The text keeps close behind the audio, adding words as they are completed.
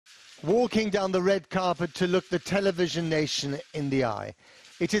walking down the red carpet to look the television nation in the eye.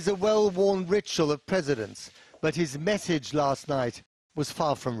 It is a well-worn ritual of presidents, but his message last night was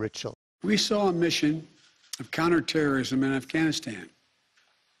far from ritual. We saw a mission of counterterrorism in Afghanistan,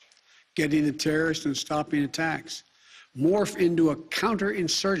 getting the terrorists and stopping attacks, morph into a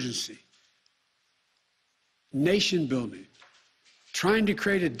counterinsurgency, nation building, trying to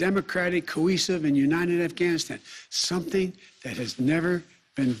create a democratic, cohesive, and united Afghanistan, something that has never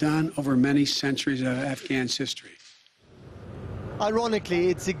been done over many centuries of Afghan's history. Ironically,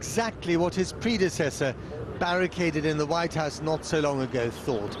 it's exactly what his predecessor, barricaded in the White House not so long ago,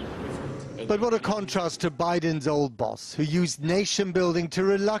 thought. But what a contrast to Biden's old boss, who used nation building to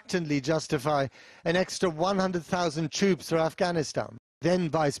reluctantly justify an extra 100,000 troops for Afghanistan. Then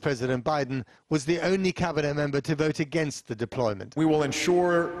Vice President Biden was the only cabinet member to vote against the deployment. We will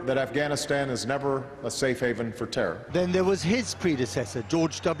ensure that Afghanistan is never a safe haven for terror. Then there was his predecessor,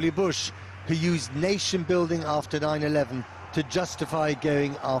 George W. Bush, who used nation building after 9/11 to justify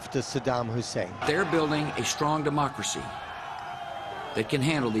going after Saddam Hussein. They're building a strong democracy that can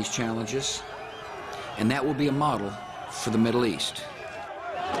handle these challenges, and that will be a model for the Middle East.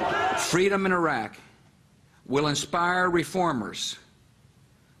 Freedom in Iraq will inspire reformers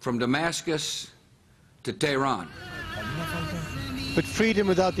from Damascus to Tehran. But freedom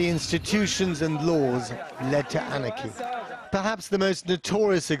without the institutions and laws led to anarchy. Perhaps the most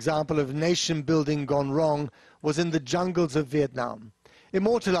notorious example of nation building gone wrong was in the jungles of Vietnam,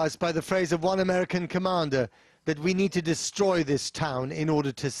 immortalized by the phrase of one American commander that we need to destroy this town in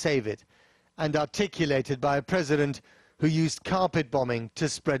order to save it, and articulated by a president who used carpet bombing to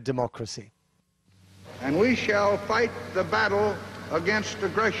spread democracy. And we shall fight the battle against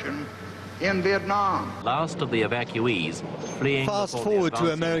aggression in Vietnam. Last of the evacuees fleeing. Fast forward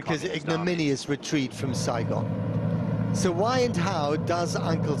to America's ignominious retreat from Saigon. So why and how does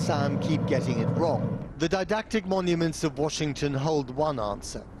Uncle Sam keep getting it wrong? The didactic monuments of Washington hold one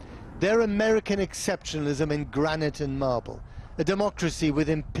answer. They're American exceptionalism in granite and marble, a democracy with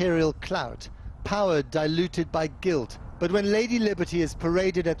imperial clout, power diluted by guilt. But when Lady Liberty is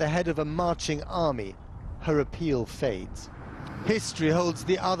paraded at the head of a marching army, her appeal fades. History holds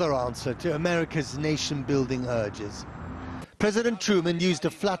the other answer to America's nation-building urges. President Truman used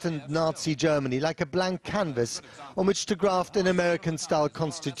a flattened Nazi Germany like a blank canvas on which to graft an American-style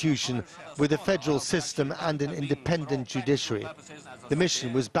constitution with a federal system and an independent judiciary. The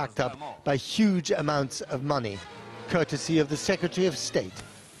mission was backed up by huge amounts of money, courtesy of the Secretary of State,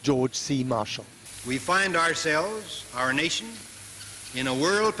 George C. Marshall. We find ourselves, our nation, in a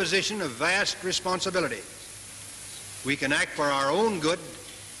world position of vast responsibility. We can act for our own good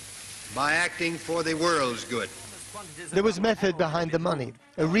by acting for the world's good. There was method behind the money.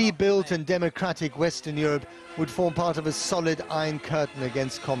 A rebuilt and democratic Western Europe would form part of a solid Iron Curtain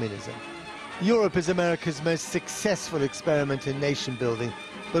against communism. Europe is America's most successful experiment in nation building,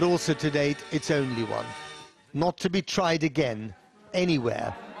 but also to date its only one. Not to be tried again,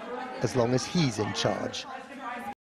 anywhere, as long as he's in charge.